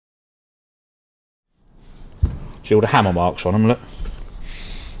See all the hammer marks on them, look.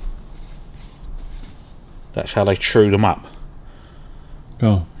 That's how they true them up.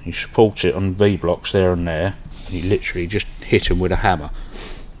 Oh. You support it on V-blocks there and there, and you literally just hit them with a hammer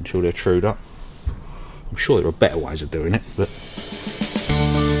until they're trued up. I'm sure there are better ways of doing it, but...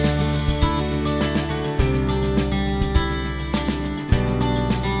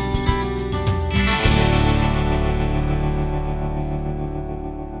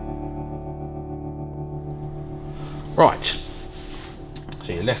 Right,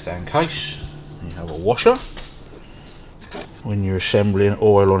 so your left hand case, you have a washer when you're assembling,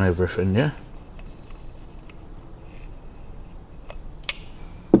 oil on everything, yeah?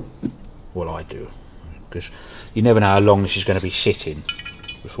 Well, I do, because you never know how long this is going to be sitting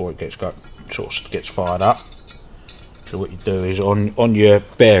before it gets fired up. So what you do is on your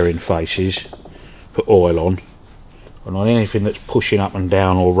bearing faces, put oil on, and on anything that's pushing up and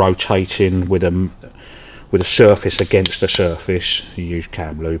down or rotating with a surface against a surface, you use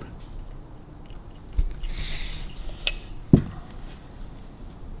cam lube.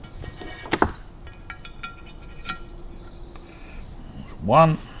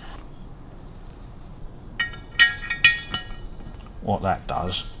 One. What that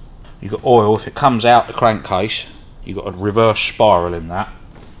does, you've got oil, if it comes out the crankcase, you've got a reverse spiral in that,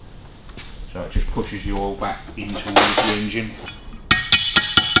 so it just pushes the oil back in towards the engine.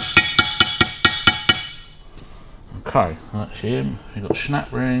 Okay, that's him. You've got a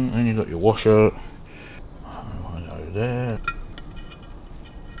snap ring, and you've got your washer. Over there.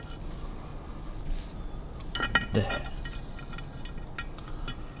 There.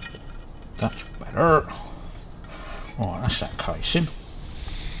 That's better. Right, that's that casing.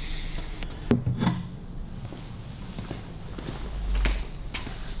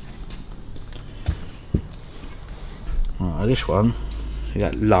 Right, this one, see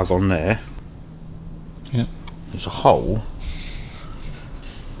that lug on there? Yeah. There's a hole.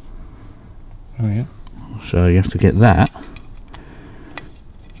 Oh yeah. So you have to get that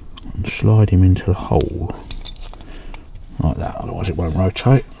and slide him into the hole like that, otherwise it won't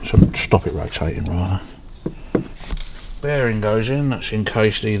rotate. So stop it rotating rather. Bearing goes in, that's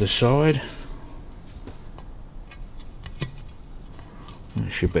encased either side.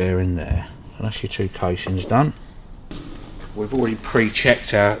 That's your bearing there. So that's your two casings done. We've already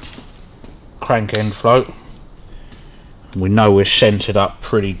pre-checked our crank end float. We know we're centered up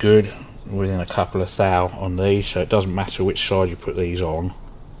pretty good within a couple of thou on these, so it doesn't matter which side you put these on.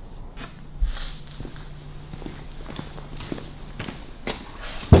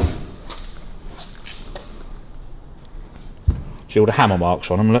 See all the hammer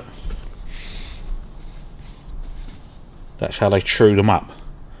marks on them, look. That's how they true them up.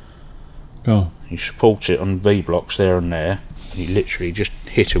 Oh. You support it on V-blocks there and there, and you literally just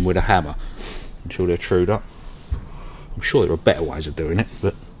hit them with a hammer until they're trued up. I'm sure there are better ways of doing it,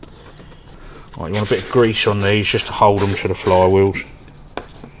 but... Right, you want a bit of grease on these just to hold them to the flywheels.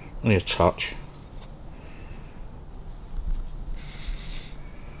 Only a touch.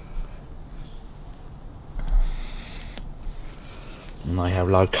 And they have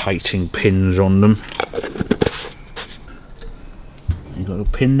locating pins on them. You got a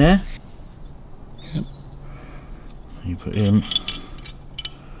pin there? Yep. You put in,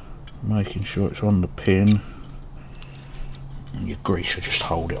 making sure it's on the pin, and your grease will just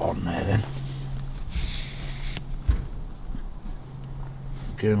hold it on there then.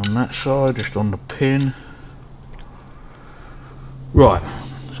 Again on that side, just on the pin. Right,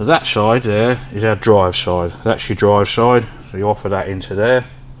 so that side there is our drive side. That's your drive side, so you offer that into there.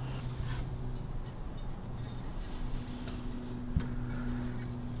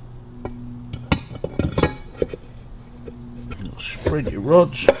 Spread your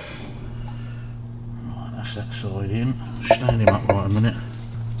rods. Right, that's that side in. Stand him up right a minute.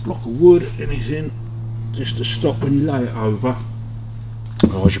 Block of wood, anything, just to stop when you lay it over.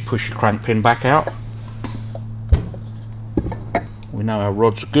 Otherwise you push your crank pin back out. We know our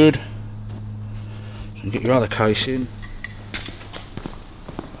rod's good. So you get your other case in.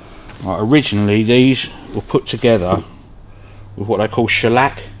 Right, originally these were put together with what they call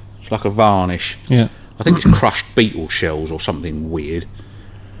shellac. It's like a varnish. Yeah. I think it's crushed beetle shells or something weird.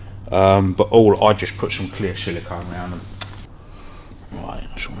 But I just put some clear silicone around them. Right,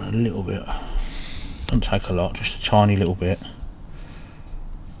 just want a little bit. Don't take a lot, just a tiny little bit.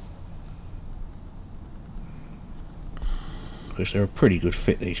 Because they're a pretty good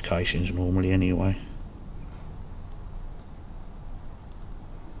fit, these casings, normally anyway.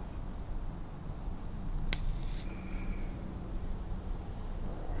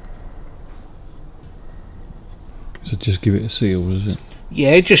 So just give it a seal, does it?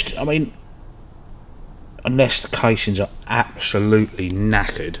 Yeah, just, I mean, unless the casings are absolutely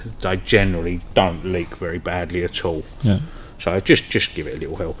knackered, they generally don't leak very badly at all. Yeah. So just give it a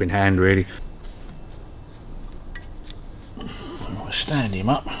little helping hand, really. I'll stand him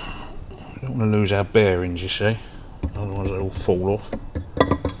up. We don't want to lose our bearings, you see, otherwise they'll all fall off.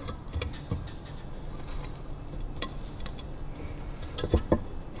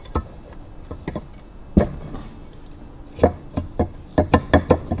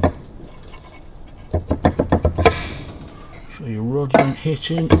 So your rods aren't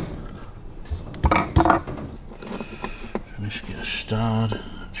hitting. So let's get a stud,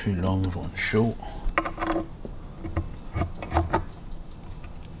 2 longs, 1 short.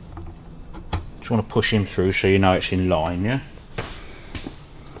 Just want to push him through so you know it's in line, yeah?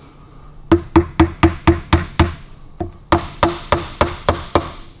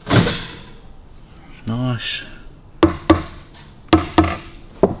 Nice.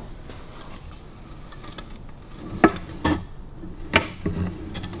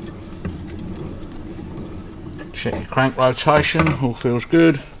 Check your crank rotation, all feels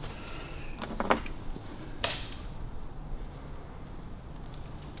good.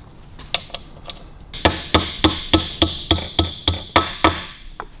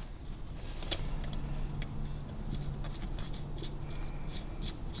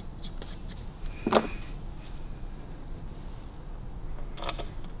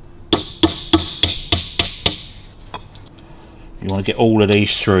 You want to get all of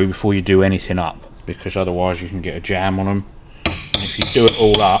these through before you do anything up, because otherwise you can get a jam on them. And if you do it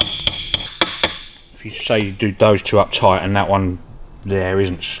all up, if you say you do those 2 up tight and that one there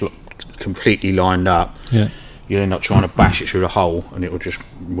isn't completely lined up, yeah, you'll end up trying to bash it through the hole and it will just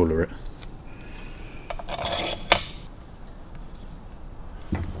muller it.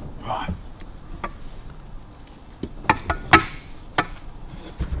 Right.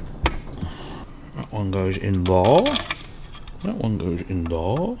 That one goes in there. That one goes in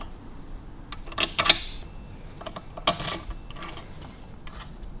there.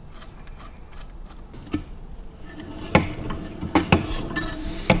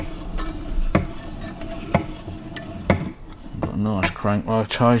 Got a nice crank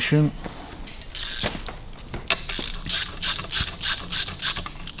rotation.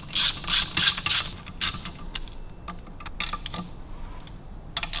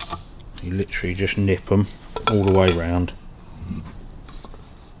 You literally just nip them all the way round.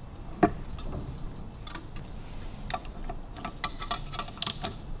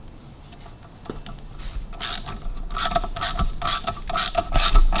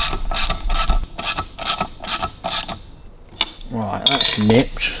 Right, that's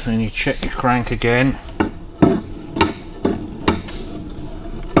nipped. Then you check your crank again.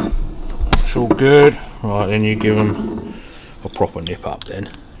 It's all good. Right, then you give them a proper nip up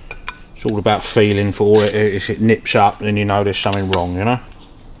then. It's all about feeling for it. If it nips up, then you know there's something wrong, you know?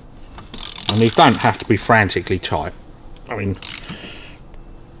 And these don't have to be frantically tight. I mean,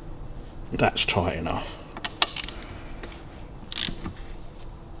 that's tight enough.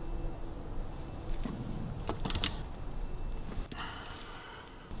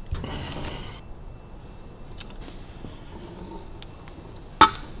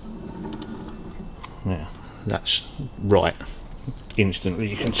 Yeah, that's right. Instantly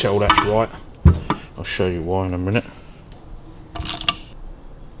you can tell that's right. I'll show you why in a minute.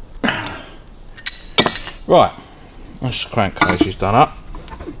 Right, that's the crankcase done up.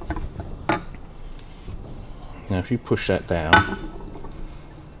 Now if you push that down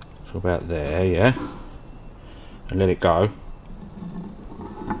to about there, yeah, and let it go,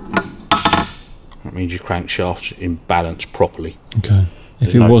 that means your crankshaft's in balance properly. Okay.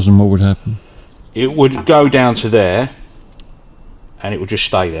 If it wasn't, what would happen? It would go down to there and it would just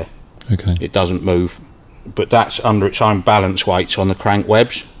stay there. Okay. It doesn't move, but that's under its own balance weights on the crank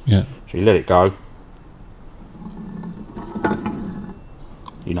webs. Yeah. So you let it go,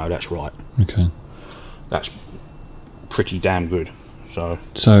 you know that's right. Okay. That's pretty damn good. So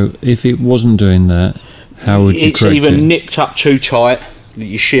if it wasn't doing that, how would you correct it? It's either nipped up too tight,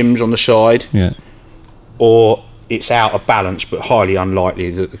 your shims on the side, yeah, or it's out of balance, but highly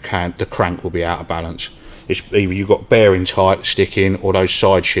unlikely that the crank will be out of balance. It's either you've got bearing tight sticking, or those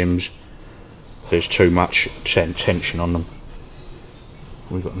side shims, there's too much tension on them.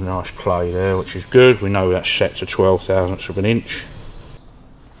 We've got a nice play there, which is good. We know that's set to 12 thousandths of an inch.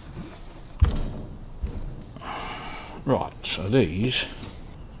 Right, so these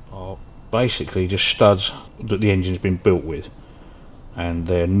are basically just studs that the engine's been built with, and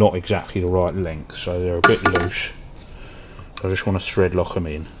they're not exactly the right length, so they're a bit loose. I just want to thread lock them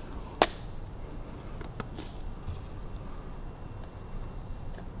in.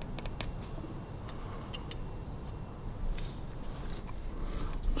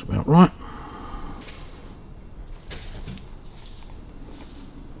 up right.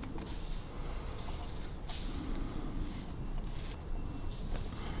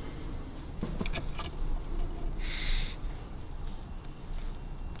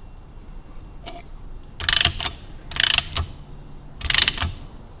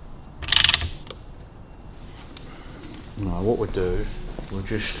 Now what we'll do, we'll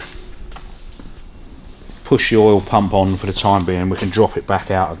just push the oil pump on for the time being. We can drop it back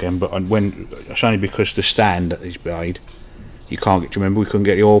out again, but when it's only because the stand that is made, you can't get. Do you remember we couldn't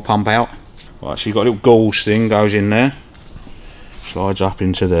get the oil pump out? Right, so you've got a little gauze thing goes in there, slides up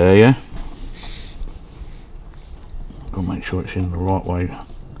into there. Yeah, got to make sure it's in the right way.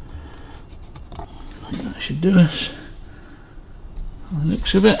 I think that should do us. The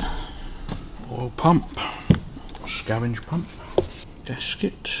looks of it. Oil pump, scavenge pump,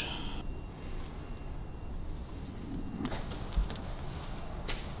 gasket.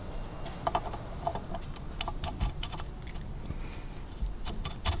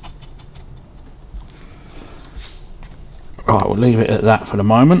 Right, we'll leave it at that for the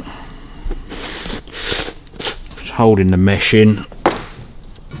moment. Just holding the mesh in.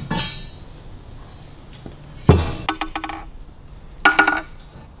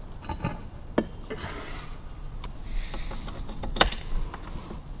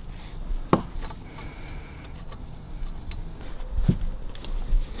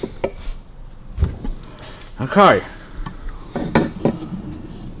 Okay.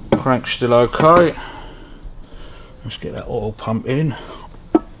 Crank's still okay. Let's get that oil pump in.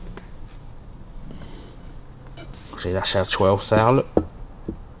 See, that's our 12th outlet.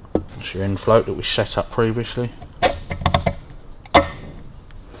 That's your end float that we set up previously.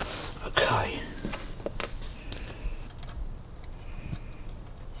 Okay.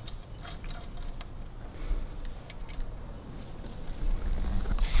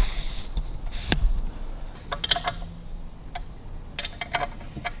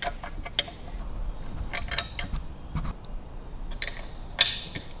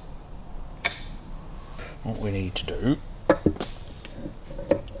 What we need to do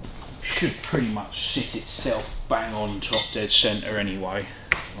should pretty much sit itself bang on top dead centre anyway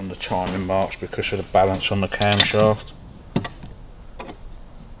on the timing marks because of the balance on the camshaft.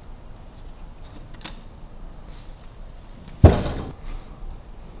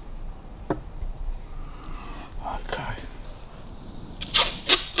 Okay.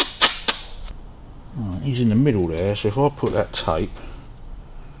 Right, he's in the middle there, so if I put that tape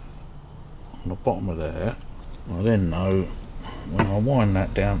on the bottom of there, I then know when I wind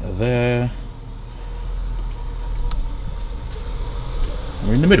that down to there,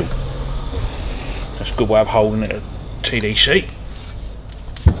 we're in the middle. That's a good way of holding it at TDC.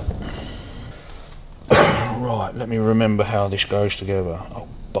 Right, let me remember how this goes together. Oh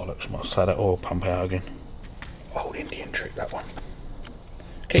bollocks, must have that oil pump out again. Old Indian trick, that one.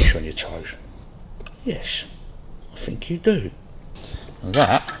 Keeps you on your toes. Yes, I think you do. And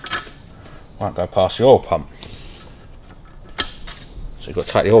that won't go past the oil pump. So you've got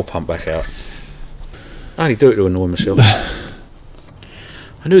to take the oil pump back out. I only do it to annoy myself.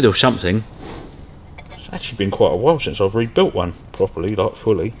 I knew there was something. It's actually been quite a while since I've rebuilt one properly, like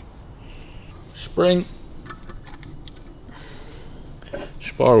fully. Spring.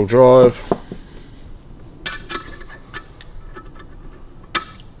 Spiral drive.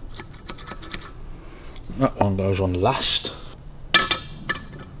 That one goes on last.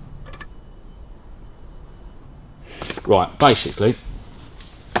 Right, basically,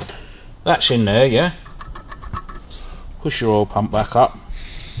 that's in there, yeah? Push your oil pump back up.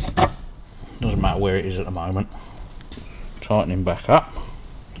 Doesn't matter where it is at the moment. Tightening back up.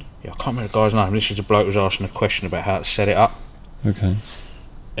 Yeah, I can't remember the guy's name. This is the bloke who was asking a question about how to set it up. Okay.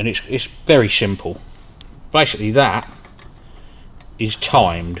 And it's very simple. Basically, that is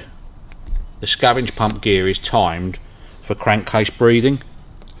timed. The scavenge pump gear is timed for crankcase breathing.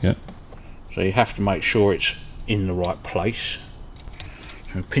 Yeah. So you have to make sure it's in the right place.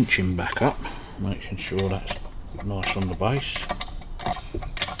 So pinch him back up, making sure that's nice on the base.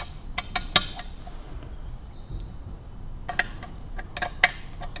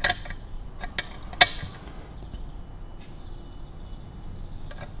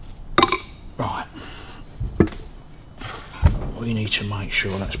 Right. We need to make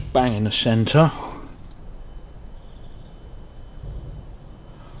sure that's bang in the centre.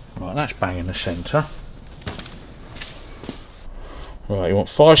 Right, that's bang in the centre. Right, you want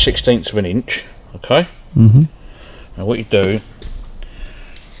 5/16 of an inch, okay? Mm-hmm. Now what you do,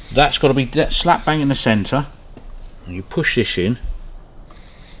 that's got to be slap bang in the centre, and you push this in.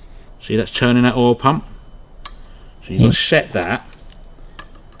 See, that's turning that oil pump. So you've got to set that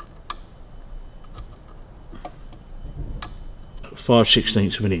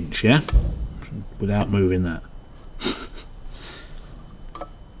 5/16 of an inch, yeah? Without moving that.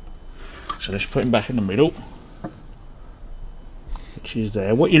 So let's put him back in the middle, which is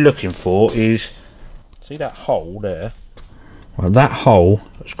there. What you're looking for is, see that hole there? Well, that hole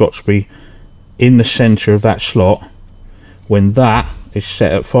has got to be in the centre of that slot when that is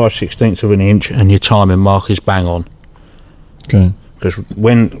set at 5/16 of an inch and your timing mark is bang on. Okay. Because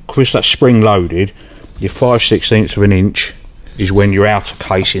when that spring loaded, your 5/16 of an inch is when your outer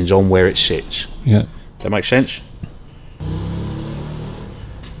casing's on where it sits. Yeah. That makes sense?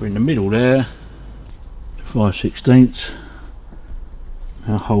 We're in the middle there, 5/16.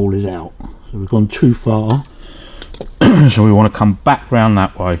 Our hole is out. So we've gone too far. So we want to come back round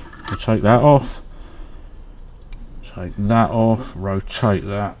that way. We'll take that off. Take that off, rotate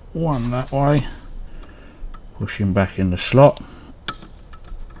that one that way. Push him back in the slot.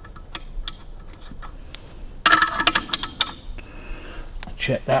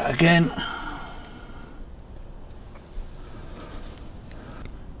 Check that again.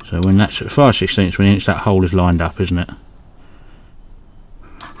 So when that's at 5/16 of an inch, that hole is lined up, isn't it?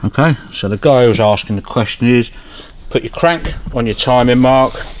 Okay, so the guy who was asking the question is, put your crank on your timing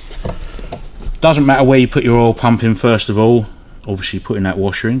mark. Doesn't matter where you put your oil pump in first of all. Obviously putting that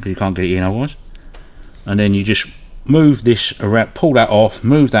washer in because you can't get it in otherwise. And then you just move this around, pull that off,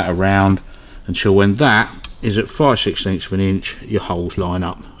 move that around until when that is at 5/16 of an inch, your holes line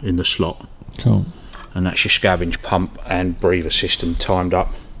up in the slot. Cool. And that's your Scavenge pump and breather system timed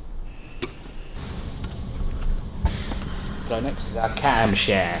up. So next is our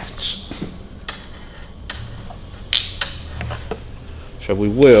camshafts. So we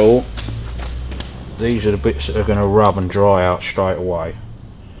will, these are the bits that are going to rub and dry out straight away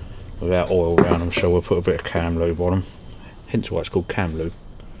without oil around them, so we'll put a bit of cam lube on them, hence why it's called cam lube.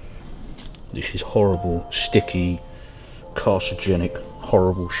 This is horrible, sticky, carcinogenic,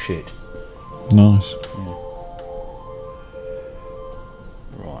 horrible shit. Nice. Yeah.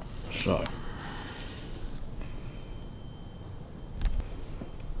 Right, so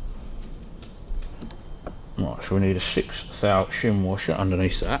right, so we need a 6/1000 shim washer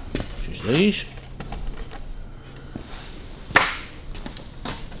underneath that, which is these.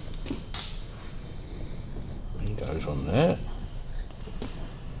 He goes on there.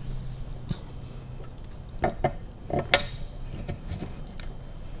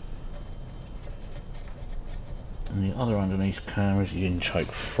 And the other underneath cam is the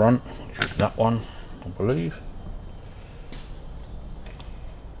intake front, which is that one, I believe.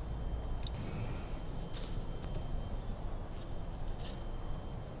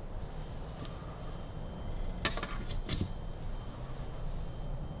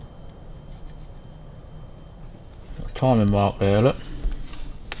 Timing mark there, look.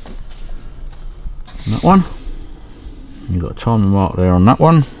 And that one. And you've got a timing mark there on that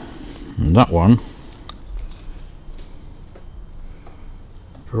one. And that one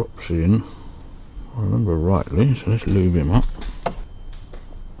drops in, if I remember rightly, so let's lube him up.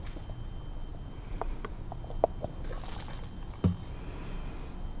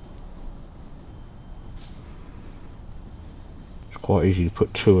 It's quite easy to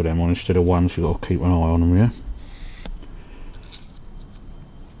put two of them on instead of one, so you've got to keep an eye on them, yeah?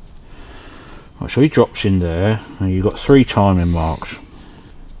 Right, so he drops in there, and you've got three timing marks.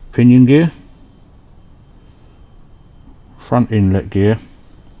 Pinion gear, front inlet gear,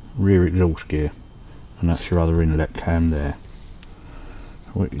 rear exhaust gear, and that's your other inlet cam there.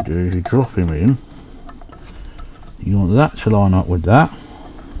 So what you do is you drop him in, you want that to line up with that,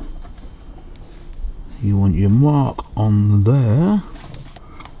 you want your mark on there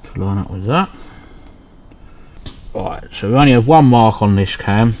to line up with that. Right, so we only have one mark on this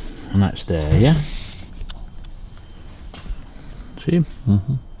cam, and that's there, yeah? See him?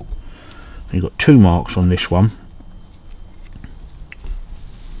 Mm-hmm. You've got two marks on this one,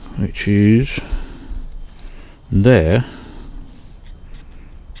 which is there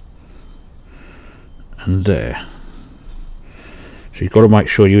and there. So you've got to make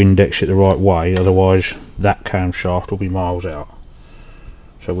sure you index it the right way, otherwise that camshaft will be miles out.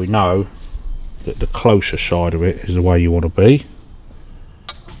 So we know that the closer side of it is the way you want to be.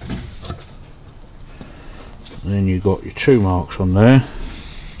 And then you've got your two marks on there,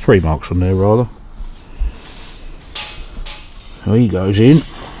 three marks on there rather. So he goes in,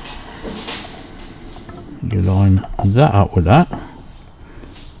 you line that up with that,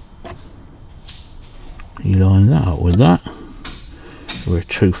 you line that up with that, we're a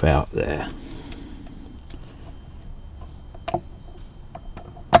tooth out there.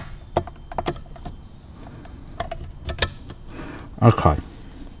 Okay,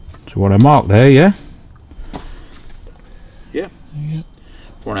 so what I marked there, yeah? Yeah.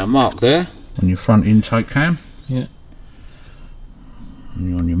 on our mark there on your front intake cam. Yeah. And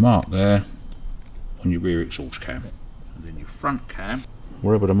you're on your mark there on your rear exhaust cam. And then your front cam,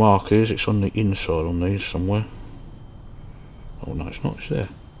 wherever the mark is, it's on the inside on these somewhere. Oh no, it's not, it's there.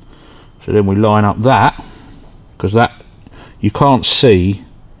 So then we line up that, because that, you can't see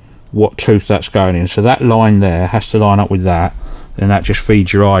what tooth that's going in, so that line there has to line up with that, then that just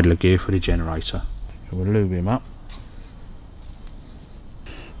feeds your idler gear for the generator. So we'll lube him up.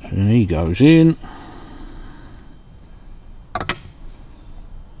 And he goes in.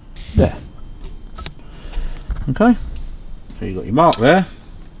 There. Okay. So you've got your mark there.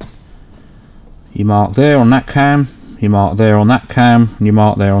 Your mark there on that cam. Your mark there on that cam. And your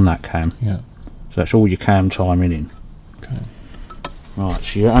mark there on that cam. Yeah. So that's all your cam timing in. Okay. Right,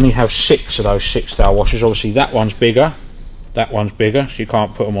 so you only have 6 of those 6-tail washers. Obviously that one's bigger. That one's bigger, so you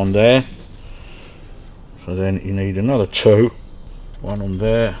can't put them on there. So then you need another 2. One on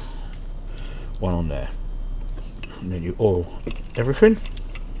there. One on there. And then you oil everything.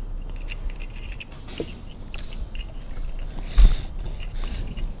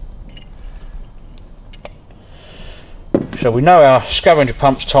 So we know our scavenger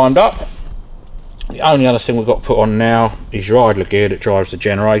pump's timed up. The only other thing we've got to put on now is your idler gear that drives the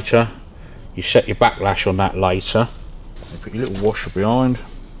generator. You set your backlash on that later. You put your little washer behind.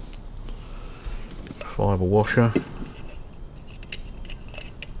 Fibre washer.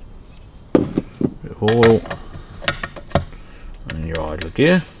 Bit of oil. And then your idler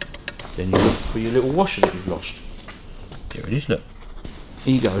gear. Then you look for your little washer that you've lost. Here it is, look.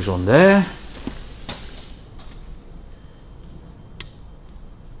 He goes on there.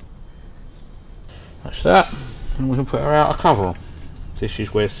 That's that, and we can put our outer cover on. This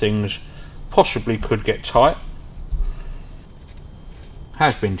is where things possibly could get tight.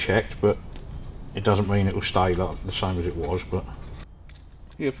 Has been checked, but it doesn't mean it will stay like the same as it was. But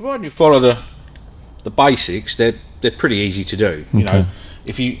yeah, provided you follow the basics, they're pretty easy to do. You know,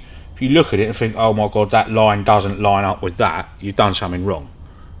 if you look at it and think, oh my god, that line doesn't line up with that, you've done something wrong,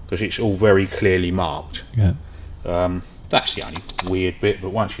 because it's all very clearly marked. Yeah. That's the only weird bit, but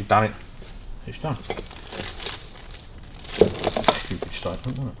once you've done it, it's done. Stupid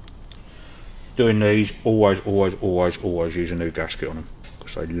statement, wasn't it? Doing these, always use a new gasket on them,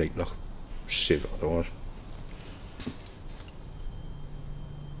 because they leak like a sieve otherwise.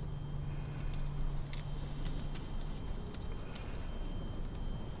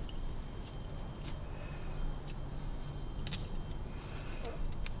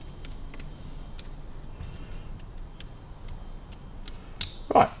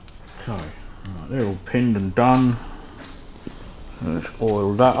 Right, okay, right, they're all pinned and done. Let's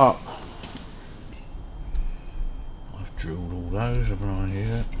oil that up. I've drilled all those, haven't I?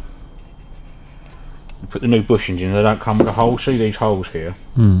 Yeah. You put the new bushings in, they don't come with a hole. See these holes here?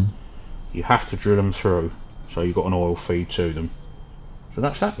 You have to drill them through, so you've got an oil feed to them. So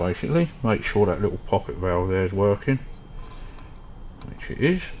that's that basically. Make sure that little pocket valve there is working, which it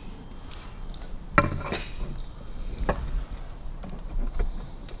is.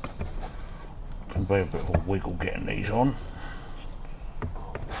 Can be a bit of a wiggle getting these on.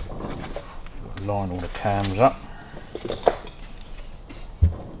 Line all the cams up.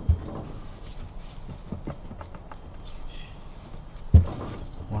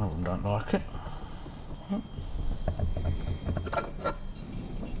 One of them don't like it.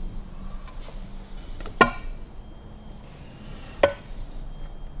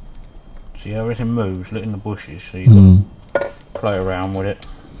 See how everything moves, lit in the bushes, so you've got to play around with it,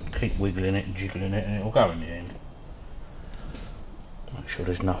 keep wiggling it and jiggling it, and it'll go in the end. Make sure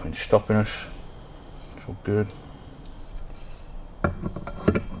there's nothing stopping us. It's all good.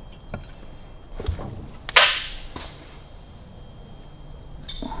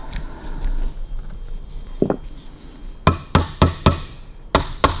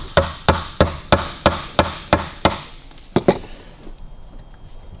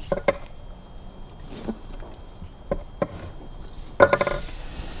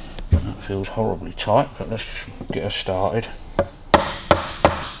 That feels horribly tight, but let's just get us started.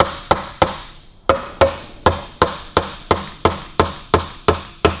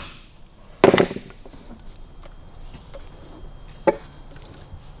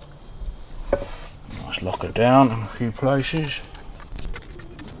 Lock it down in a few places.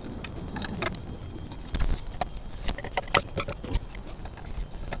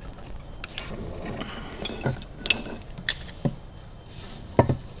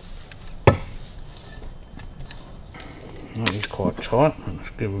 That is quite tight. Let's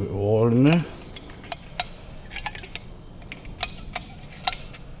give a bit of oil in there.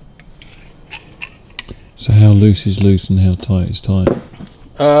 So how loose is loose and how tight is tight?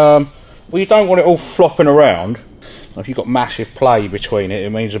 Well, you don't want it all flopping around. If you've got massive play between it, it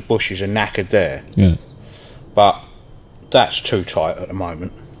means the bushes are knackered there. Yeah. But that's too tight at the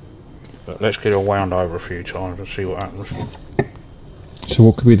moment. But let's get it wound over a few times and see what happens. So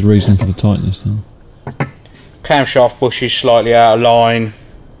what could be the reason for the tightness then? Camshaft bushes slightly out of line,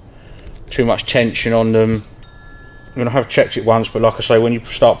 too much tension on them. I'm going to have checked it once, but like I say, when you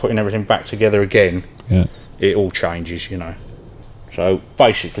start putting everything back together again, yeah, it all changes, you know. So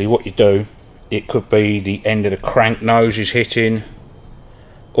basically what you do, it could be the end of the crank nose is hitting,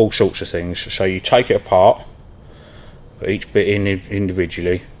 all sorts of things. So you take it apart, put each bit in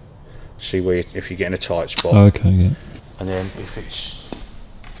individually, see where if you're getting a tight spot. Oh, okay, yeah. And then if it's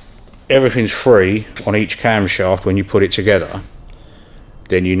everything's free on each camshaft when you put it together,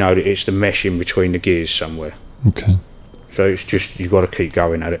 then you know that it's the mesh in between the gears somewhere. Okay. So it's just, you've got to keep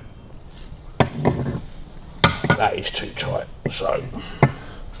going at it. That is too tight, so.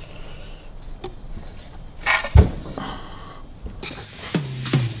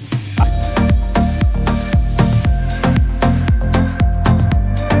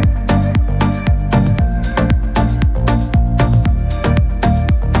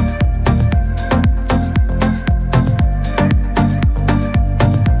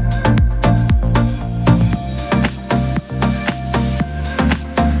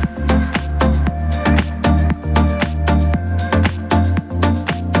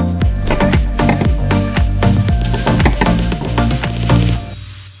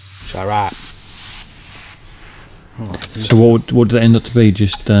 So what did it end up to be?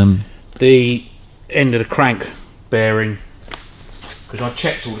 Just the end of the crank bearing, because I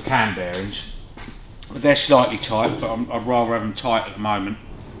checked all the cam bearings. They're slightly tight, but I'd rather have them tight at the moment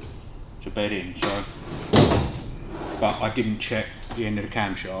to bed in. So, but I didn't check the end of the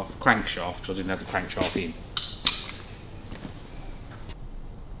crankshaft, because I didn't have the crankshaft in.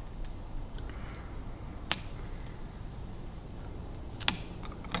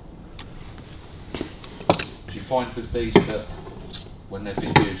 Find with these that when they've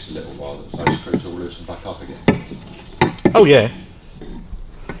been used a little while that those screws all loosen back up again? Oh yeah.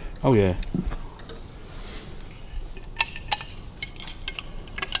 Oh yeah.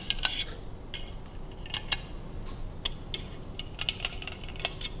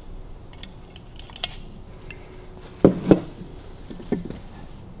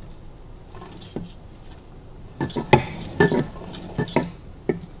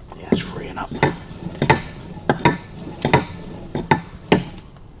 Yeah, it's freeing up.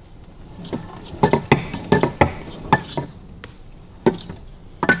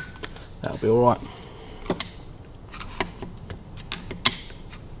 That'll be all right.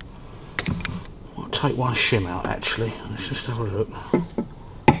 I'll take one shim out actually. Let's just have a look.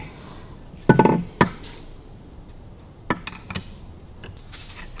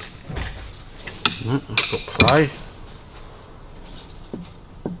 No, that's got play.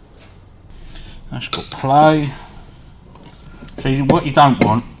 That's got play. See, what you don't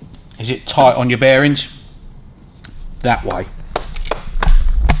want is it tight on your bearings that way.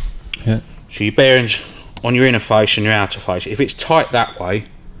 yeah. So your bearings on your inner face and your outer face, if it's tight that way,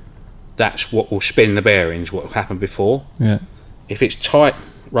 that's what will spin the bearings, what happened before. Yeah. If it's tight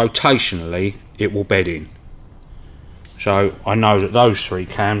rotationally, it will bed in. So I know that those three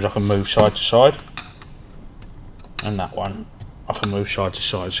cams I can move side to side, and that one I can move side to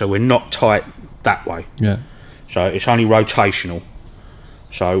side. So we're not tight that way. Yeah. So it's only rotational.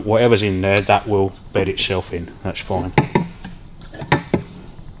 So whatever's in there, that will bed itself in. That's fine.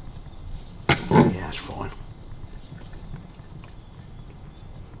 Yeah, that's fine.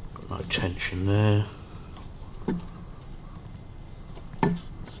 Got no tension there.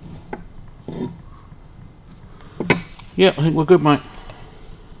 Yeah, I think we're good, mate.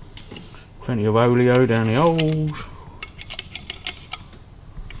 Plenty of oleo down the holes.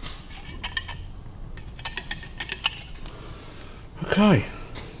 Okay.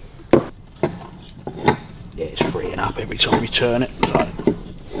 Yeah, it's freeing up every time you turn it, so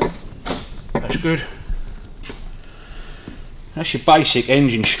that's good. That's your basic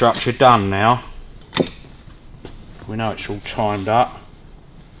engine structure done now. We know it's all timed up.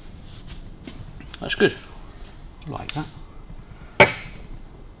 That's good. I like that.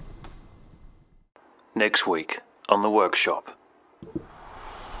 Next week on the workshop.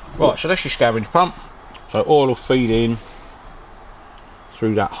 Right, so that's your scavenge pump. So oil will feed in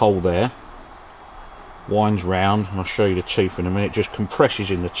through that hole there, winds round, and I'll show you the teeth in a minute, just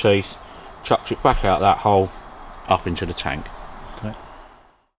compresses in the teeth, chucks it back out that hole, up into the tank.